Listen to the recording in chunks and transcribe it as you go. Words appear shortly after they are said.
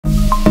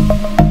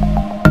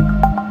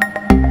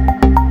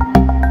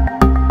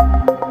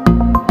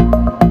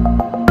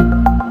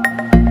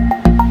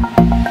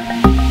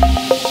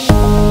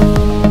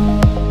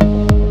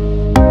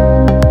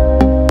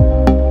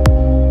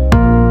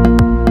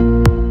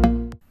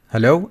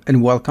Hello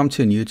and welcome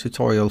to a new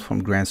tutorial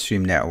from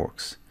Grandstream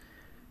Networks.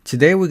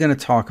 Today we're going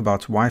to talk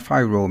about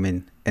Wi-Fi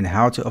roaming and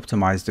how to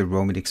optimize the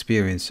roaming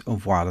experience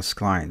of wireless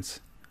clients.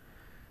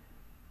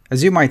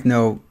 As you might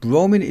know,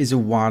 roaming is a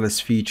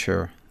wireless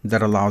feature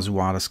that allows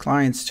wireless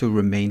clients to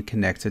remain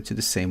connected to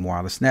the same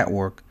wireless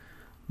network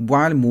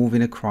while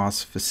moving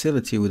across a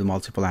facility with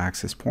multiple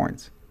access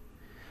points.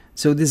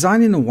 So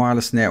designing a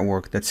wireless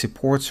network that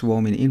supports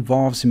roaming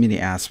involves many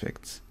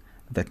aspects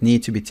that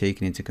need to be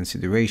taken into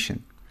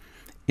consideration.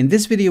 In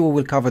this video, we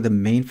will cover the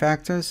main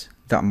factors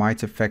that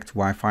might affect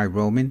Wi-Fi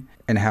roaming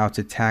and how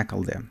to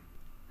tackle them.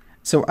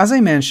 So as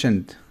I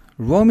mentioned,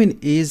 roaming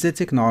is the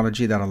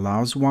technology that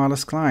allows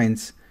wireless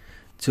clients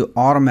to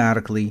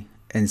automatically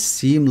and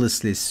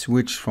seamlessly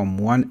switch from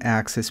one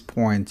access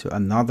point to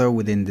another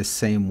within the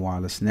same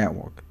wireless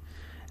network.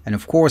 And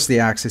of course, the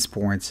access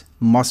points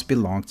must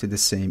belong to the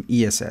same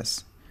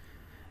ESS.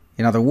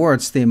 In other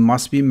words, they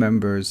must be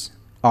members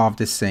of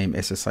the same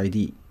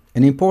SSID.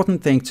 An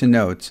important thing to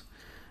note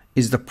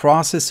is the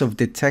process of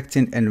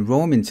detecting and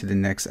roaming to the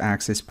next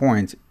access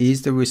point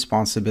is the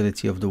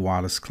responsibility of the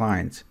wireless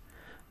client.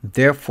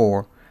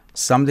 Therefore,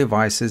 some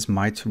devices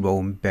might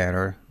roam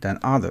better than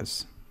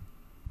others.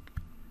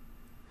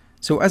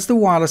 So as the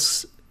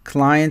wireless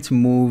client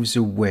moves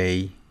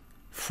away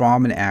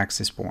from an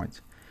access point,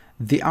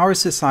 the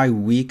RSSI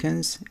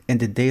weakens and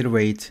the data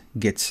rate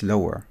gets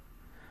lower.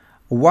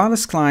 A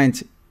wireless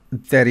client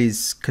that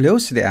is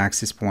close to the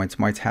access point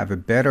might have a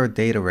better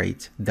data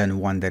rate than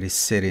one that is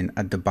sitting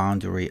at the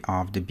boundary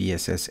of the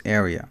BSS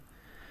area.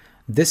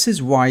 This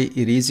is why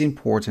it is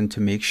important to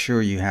make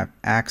sure you have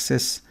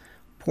access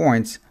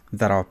points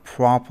that are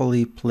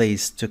properly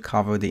placed to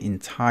cover the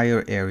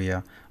entire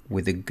area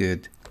with a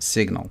good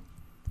signal.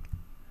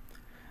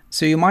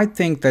 So you might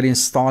think that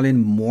installing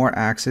more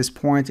access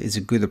points is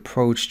a good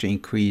approach to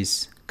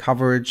increase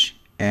coverage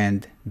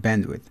and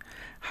bandwidth.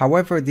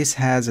 However, this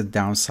has a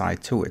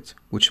downside to it,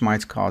 which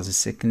might cause a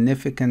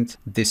significant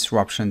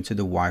disruption to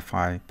the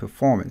Wi-Fi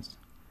performance.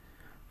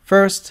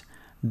 First,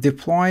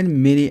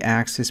 deploying many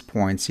access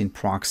points in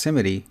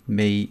proximity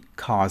may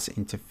cause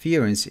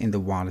interference in the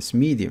wireless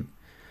medium,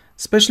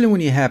 especially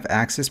when you have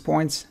access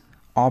points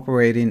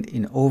operating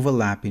in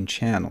overlapping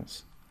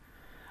channels.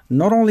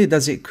 Not only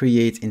does it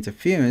create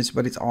interference,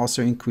 but it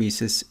also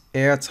increases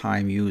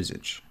airtime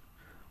usage,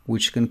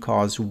 which can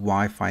cause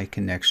Wi-Fi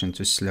connection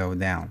to slow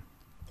down.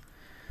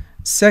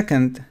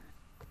 Second,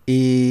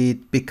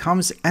 it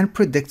becomes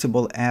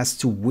unpredictable as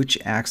to which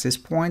access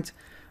point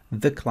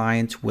the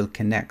client will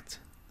connect.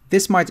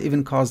 This might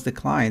even cause the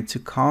client to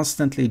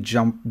constantly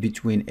jump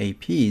between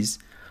APs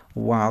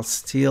while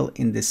still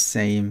in the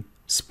same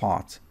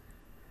spot.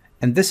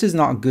 And this is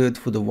not good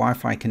for the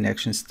Wi-Fi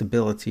connection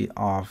stability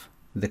of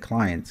the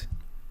client.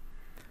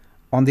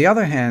 On the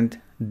other hand,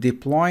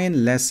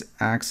 deploying less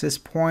access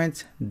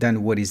points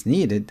than what is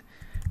needed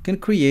can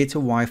create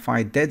a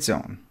Wi-Fi dead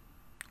zone,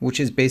 which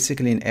is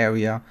basically an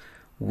area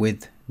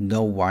with no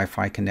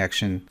Wi-Fi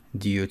connection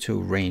due to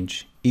a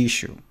range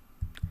issue.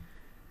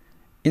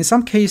 In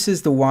some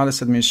cases, the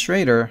wireless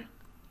administrator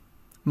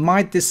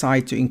might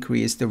decide to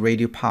increase the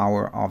radio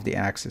power of the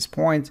access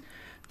point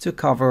to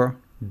cover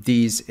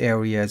these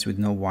areas with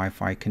no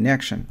Wi-Fi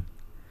connection.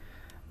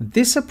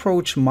 This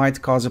approach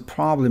might cause a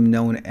problem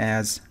known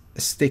as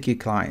a sticky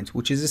client,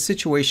 which is a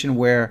situation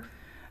where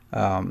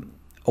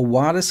a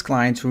wireless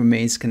client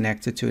remains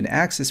connected to an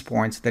access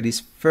point that is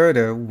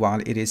further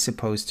while it is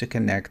supposed to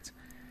connect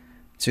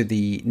to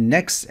the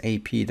next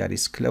AP that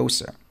is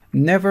closer.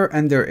 Never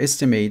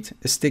underestimate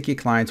a sticky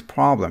client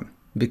problem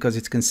because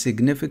it can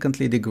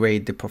significantly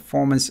degrade the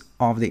performance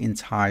of the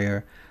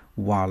entire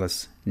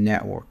wireless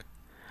network.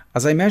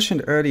 As I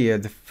mentioned earlier,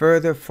 the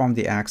further from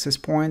the access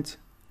point,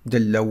 the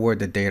lower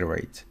the data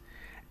rate.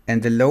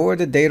 And the lower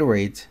the data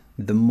rate,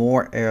 the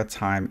more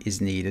airtime is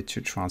needed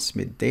to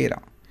transmit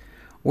data,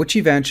 which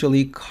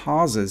eventually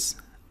causes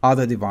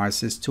other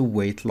devices to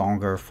wait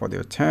longer for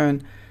their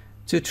turn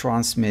to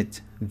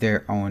transmit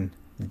their own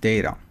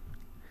data.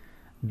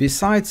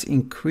 Besides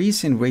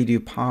increasing radio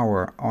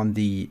power on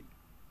the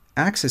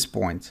access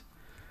point,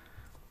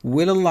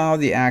 will allow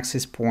the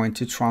access point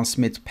to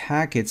transmit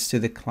packets to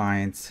the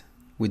client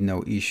with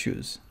no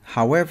issues.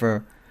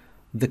 However,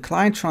 the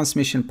client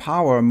transmission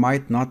power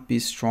might not be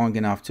strong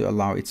enough to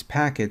allow its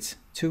packets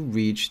to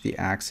reach the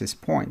access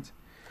point,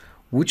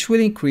 which will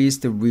increase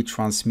the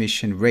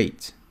retransmission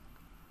rate.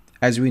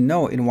 As we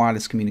know in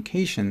wireless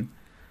communication,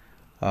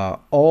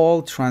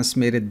 all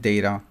transmitted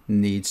data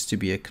needs to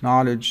be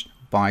acknowledged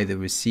by the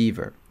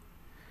receiver.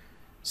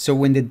 So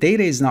when the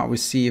data is not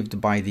received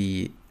by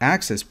the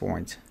access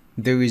point,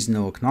 there is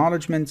no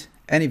acknowledgement,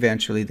 and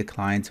eventually the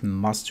client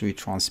must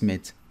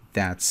retransmit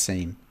that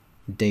same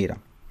data.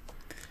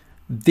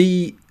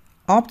 The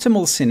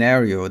optimal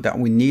scenario that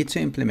we need to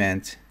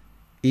implement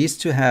is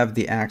to have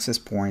the access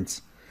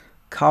points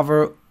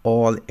cover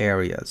all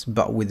areas,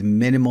 but with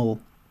minimal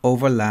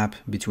overlap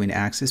between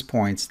access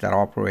points that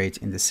operate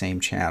in the same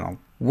channel.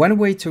 One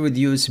way to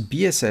reduce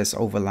BSS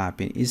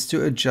overlapping is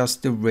to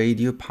adjust the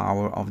radio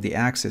power of the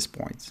access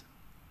points.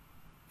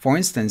 For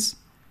instance,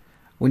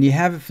 When you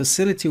have a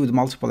facility with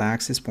multiple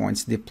access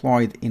points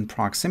deployed in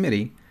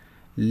proximity,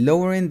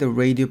 lowering the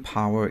radio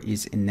power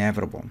is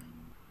inevitable,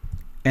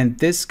 and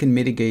this can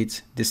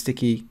mitigate the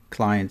sticky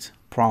client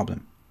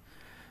problem.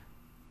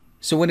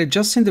 So when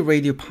adjusting the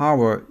radio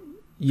power,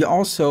 you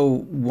also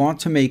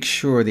want to make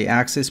sure the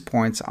access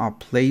points are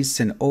placed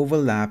and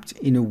overlapped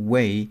in a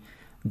way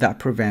that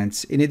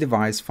prevents any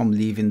device from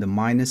leaving the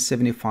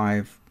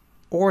 -75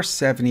 or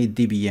 70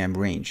 dBm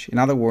range. In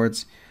other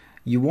words,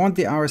 you want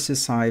the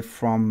RSSI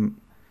from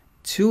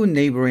two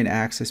neighboring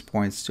access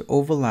points to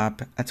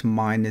overlap at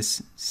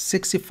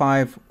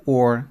 -65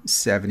 or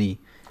 70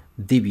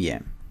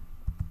 dBm.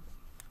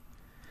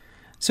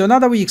 So now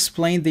that we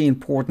explained the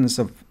importance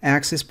of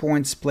access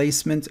points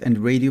placement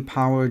and radio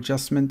power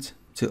adjustment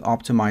to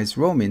optimize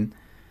roaming,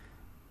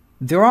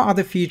 there are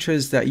other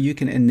features that you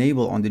can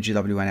enable on the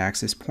GWN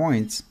access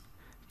points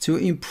to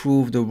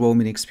improve the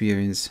roaming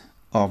experience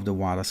of the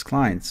wireless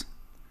clients.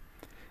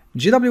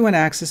 GWN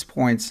access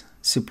points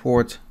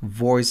support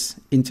Voice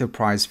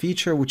Enterprise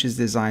feature, which is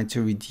designed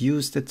to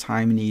reduce the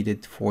time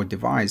needed for a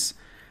device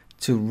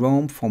to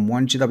roam from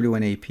one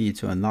GWN AP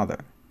to another.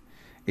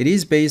 It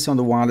is based on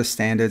the wireless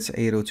standards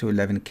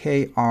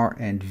 802.11k, R,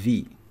 and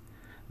V.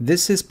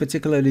 This is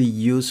particularly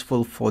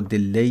useful for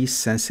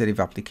delay-sensitive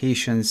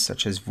applications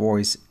such as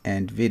voice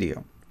and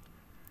video.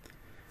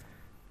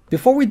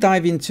 Before we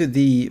dive into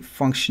the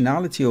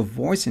functionality of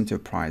Voice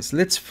Enterprise,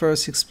 let's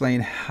first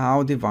explain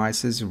how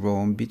devices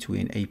roam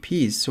between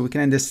APs so we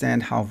can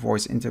understand how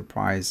Voice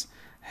Enterprise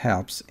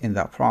helps in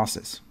that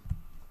process.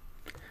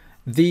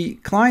 The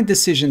client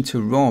decision to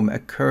roam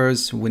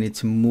occurs when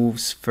it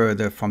moves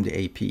further from the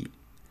AP,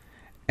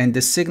 and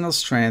the signal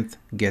strength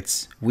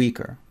gets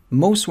weaker.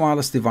 Most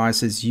wireless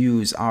devices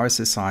use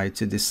RSSI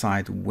to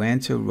decide when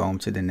to roam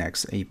to the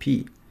next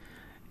AP.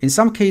 In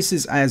some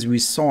cases, as we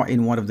saw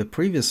in one of the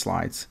previous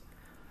slides,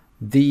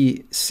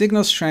 the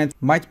signal strength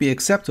might be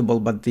acceptable,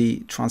 but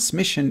the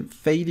transmission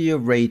failure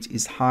rate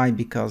is high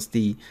because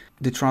the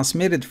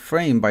transmitted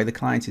frame by the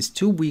client is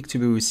too weak to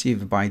be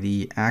received by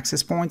the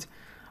access point,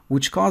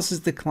 which causes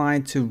the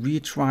client to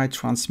retry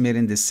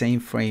transmitting the same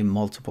frame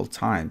multiple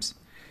times.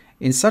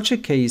 In such a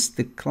case,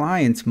 the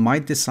client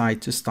might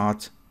decide to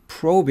start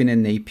probing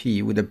an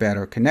AP with a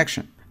better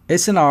connection.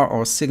 SNR,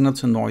 or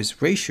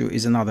signal-to-noise ratio,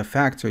 is another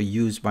factor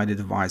used by the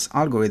device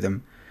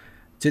algorithm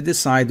to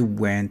decide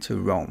when to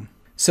roam.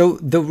 So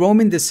the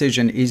roaming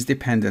decision is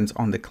dependent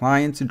on the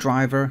client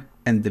driver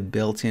and the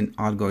built-in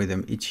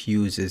algorithm it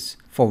uses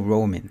for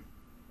roaming.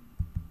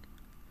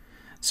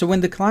 So when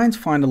the client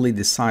finally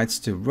decides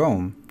to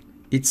roam,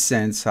 it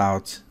sends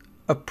out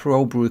a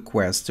probe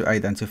request to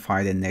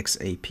identify the next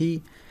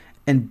AP,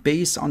 and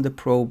based on the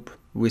probe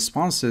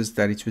responses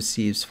that it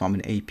receives from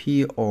an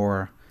AP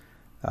or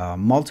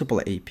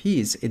multiple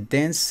APs, it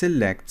then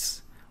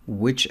selects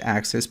which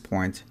access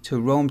point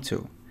to roam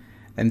to.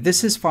 And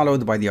this is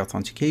followed by the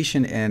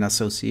authentication and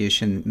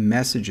association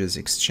messages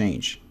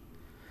exchange.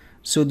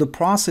 So the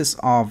process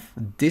of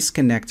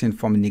disconnecting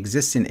from an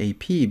existing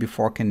AP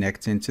before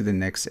connecting to the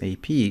next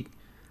AP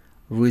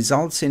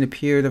results in a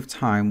period of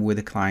time where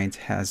the client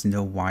has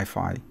no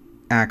Wi-Fi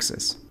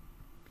access.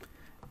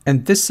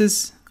 And this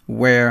is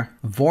where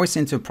Voice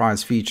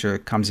Enterprise feature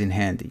comes in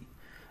handy.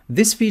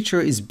 This feature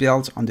is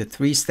built on the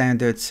three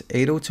standards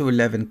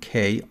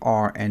 802.11k,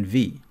 R, and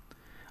V.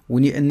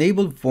 When you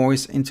enable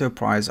Voice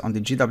Enterprise on the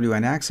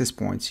GWN access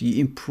points,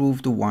 you improve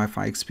the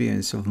Wi-Fi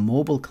experience of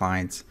mobile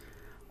clients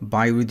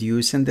by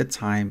reducing the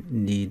time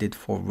needed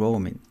for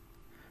roaming.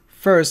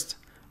 First,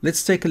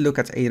 let's take a look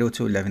at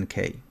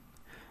 802.11k.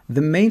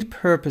 The main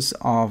purpose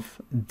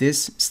of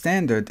this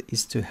standard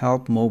is to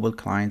help mobile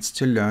clients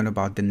to learn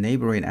about the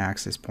neighboring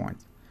access point.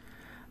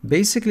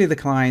 Basically, the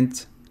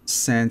client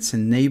sends a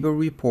neighbor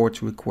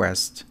report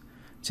request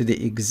to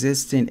the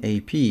existing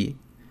AP,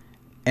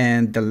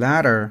 and the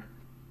latter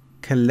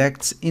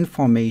collects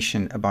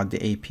information about the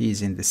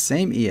APs in the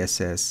same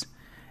ESS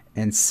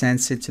and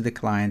sends it to the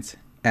client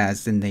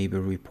as the neighbor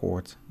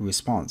report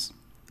response.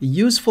 A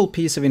useful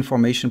piece of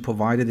information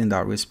provided in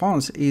that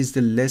response is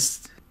the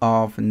list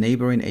of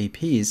neighboring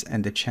APs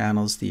and the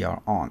channels they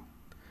are on,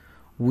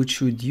 which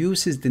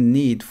reduces the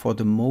need for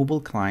the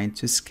mobile client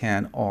to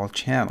scan all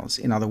channels.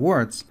 In other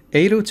words,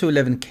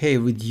 802.11k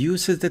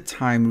reduces the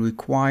time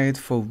required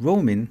for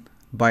roaming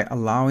by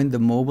allowing the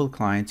mobile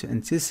client to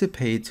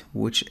anticipate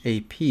which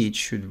AP it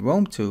should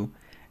roam to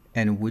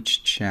and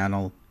which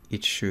channel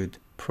it should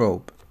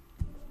probe.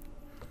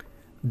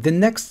 The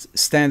next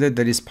standard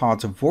that is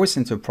part of Voice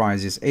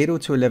Enterprise is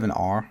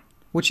 802.11r,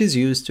 which is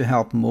used to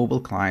help mobile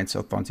clients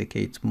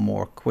authenticate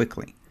more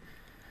quickly.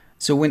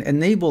 So when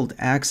enabled,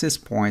 access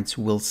points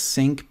will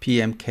sync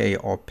PMK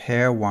or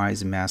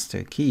pairwise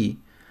master key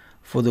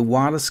for the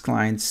wireless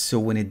client, so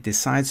when it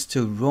decides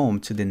to roam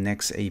to the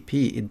next AP,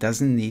 it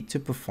doesn't need to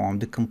perform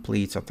the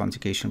complete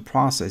authentication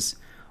process,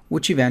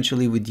 which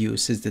eventually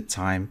reduces the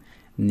time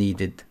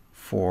needed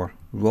for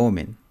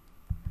roaming.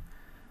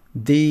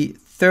 The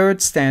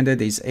third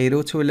standard is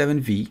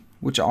 802.11v,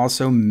 which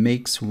also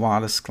makes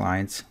wireless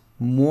clients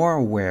more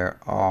aware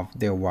of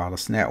their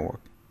wireless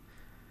network.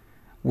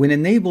 When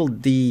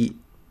enabled, the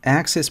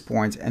access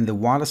point and the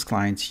wireless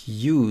client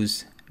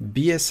use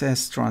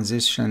BSS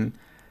transition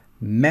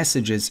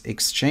messages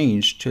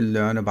exchange to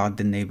learn about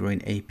the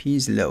neighboring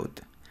AP's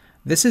load.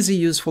 This is a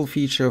useful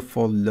feature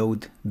for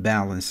load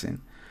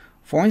balancing.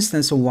 For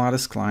instance, a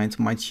wireless client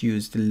might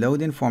use the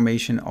load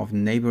information of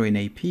neighboring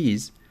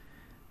APs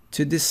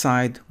to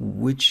decide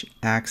which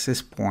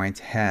access point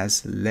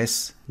has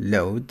less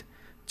load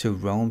to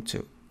roam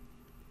to.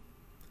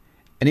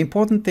 An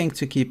important thing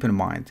to keep in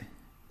mind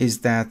is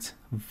that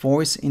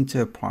Voice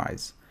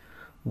Enterprise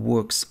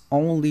works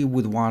only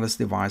with wireless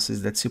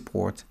devices that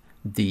support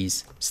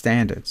these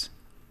standards.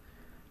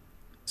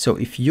 So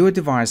if your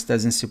device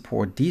doesn't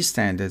support these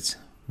standards,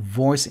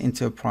 Voice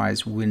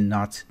Enterprise will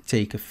not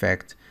take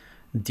effect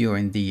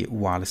during the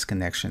wireless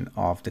connection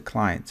of the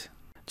client.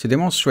 To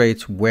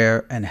demonstrate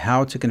where and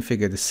how to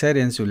configure the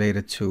settings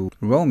related to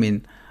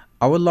roaming,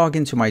 I will log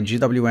into my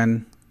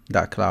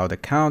GWN.Cloud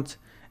account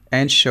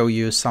and show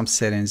you some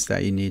settings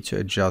that you need to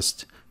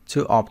adjust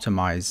to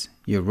optimize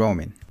your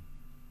roaming.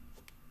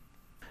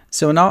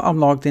 So now I'm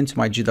logged into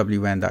my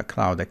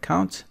GWN.Cloud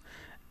account,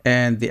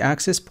 and the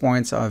access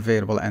points are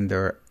available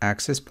under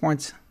access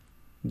points.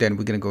 Then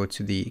we're going to go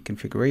to the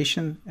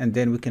configuration, and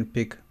then we can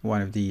pick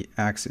one of the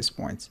access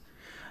points.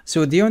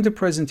 So during the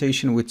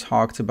presentation, we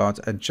talked about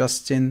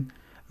adjusting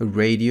the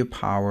radio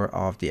power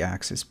of the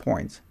access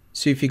point.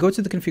 So if you go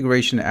to the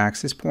configuration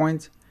access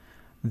point,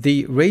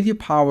 the radio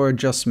power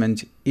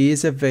adjustment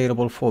is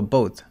available for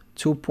both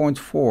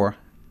 2.4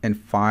 and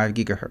 5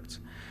 gigahertz.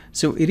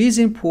 So it is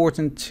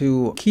important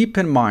to keep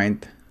in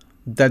mind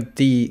that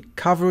the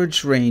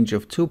coverage range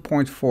of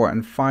 2.4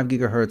 and 5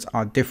 gigahertz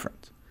are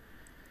different.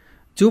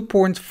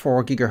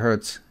 2.4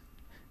 gigahertz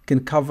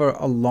can cover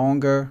a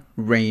longer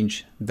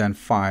range than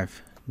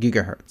 5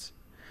 gigahertz.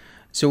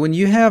 So when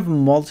you have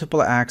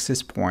multiple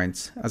access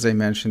points, as I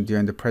mentioned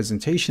during the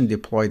presentation,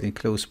 deployed in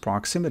close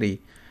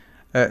proximity,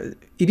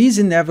 it is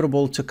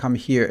inevitable to come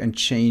here and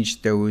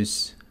change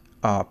those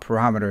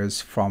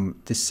parameters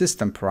from the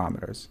system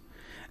parameters,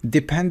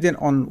 depending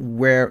on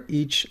where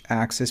each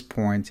access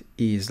point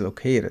is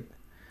located.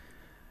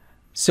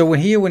 So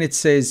when it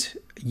says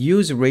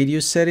use radio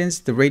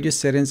settings, the radio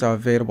settings are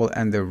available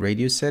under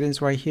radio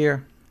settings right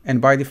here, and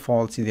by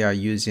default they are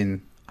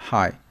using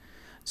high.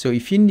 So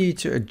if you need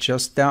to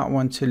adjust that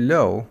one to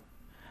low,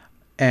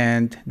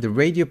 and the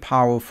radio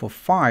power for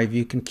 5,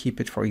 you can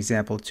keep it, for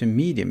example, to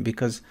medium,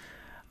 because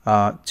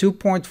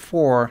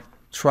 2.4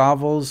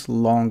 travels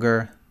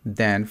longer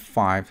than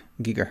 5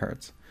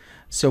 gigahertz.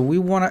 So we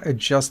want to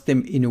adjust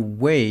them in a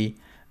way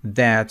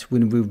that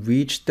when we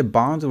reach the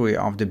boundary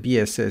of the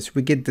BSS,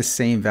 we get the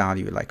same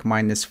value, like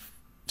minus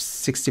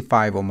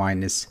 65 or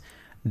minus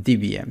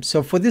dBm.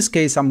 So for this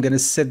case, I'm going to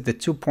set the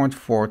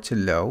 2.4 to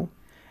low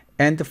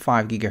and the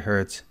 5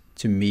 gigahertz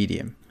to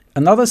medium.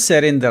 Another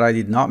setting that I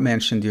did not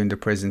mention during the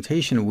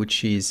presentation,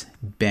 which is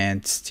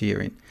band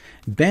steering.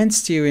 Band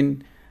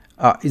steering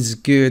is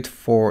good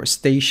for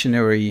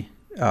stationary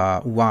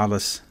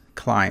wireless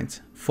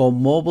clients. For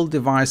mobile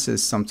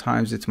devices,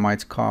 sometimes it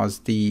might cause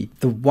the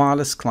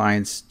wireless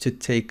clients to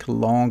take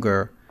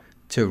longer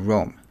to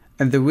roam.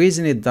 And the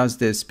reason it does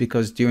this,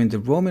 because during the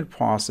roaming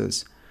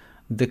process,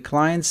 the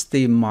clients,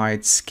 they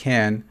might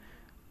scan,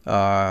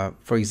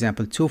 for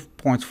example,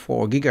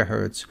 2.4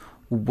 gigahertz,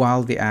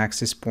 while the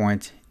access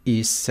point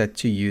is set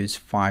to use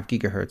 5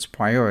 gigahertz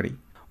priority.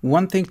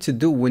 One thing to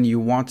do when you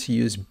want to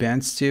use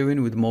band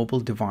steering with mobile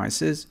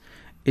devices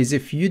is,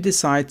 if you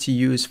decide to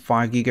use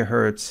 5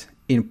 gigahertz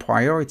in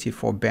priority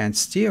for band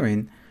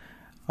steering,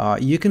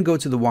 you can go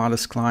to the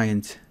wireless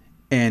client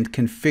and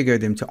configure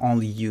them to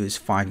only use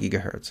 5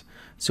 gigahertz.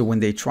 So when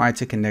they try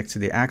to connect to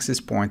the access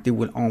point, they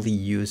will only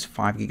use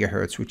 5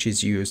 gigahertz, which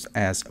is used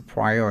as a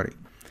priority.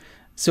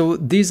 So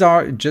these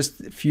are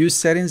just a few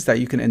settings that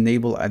you can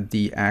enable at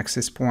the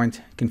access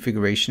point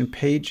configuration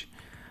page.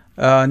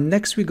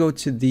 Next, we go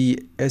to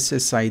the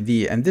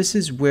SSID, and this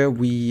is where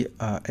we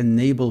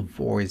enable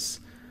Voice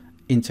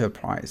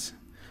Enterprise.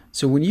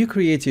 So when you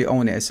create your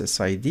own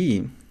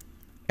SSID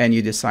and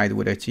you decide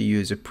whether to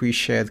use a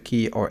pre-shared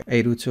key or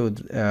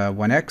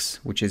 802.1x,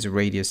 which is a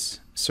radius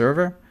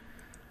server,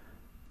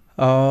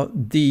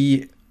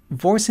 the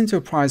Voice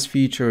Enterprise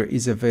feature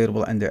is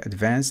available under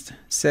Advanced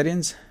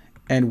Settings.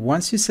 And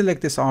once you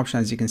select this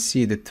option, as you can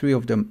see, the 3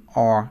 of them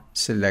are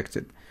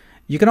selected.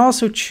 You can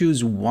also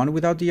choose one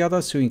without the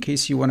other. So in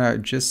case you want to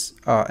just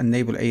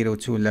enable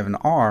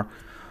 802.11r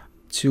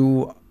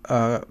to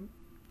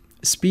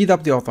speed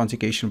up the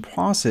authentication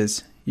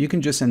process, you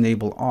can just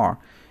enable R.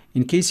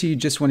 In case you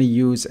just want to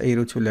use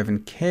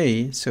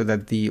 802.11k so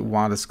that the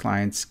wireless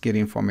clients get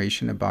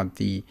information about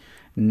the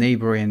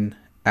neighboring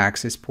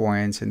access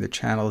points and the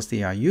channels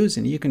they are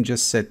using, you can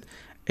just set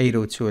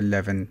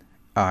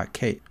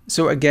 802.11k.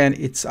 So again,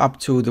 it's up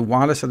to the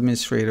wireless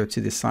administrator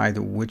to decide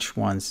which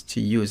ones to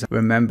use.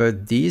 Remember,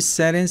 these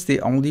settings, they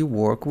only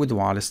work with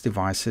wireless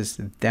devices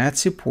that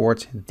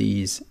support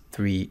these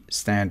 3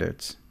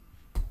 standards.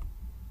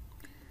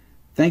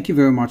 Thank you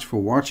very much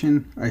for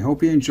watching. I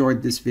hope you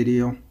enjoyed this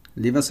video.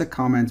 Leave us a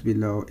comment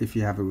below if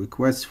you have a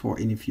request for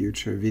any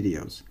future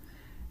videos.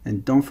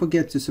 And don't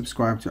forget to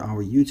subscribe to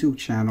our YouTube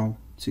channel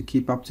to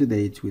keep up to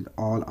date with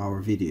all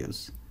our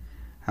videos.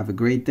 Have a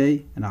great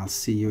day, and I'll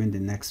see you in the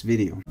next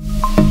video.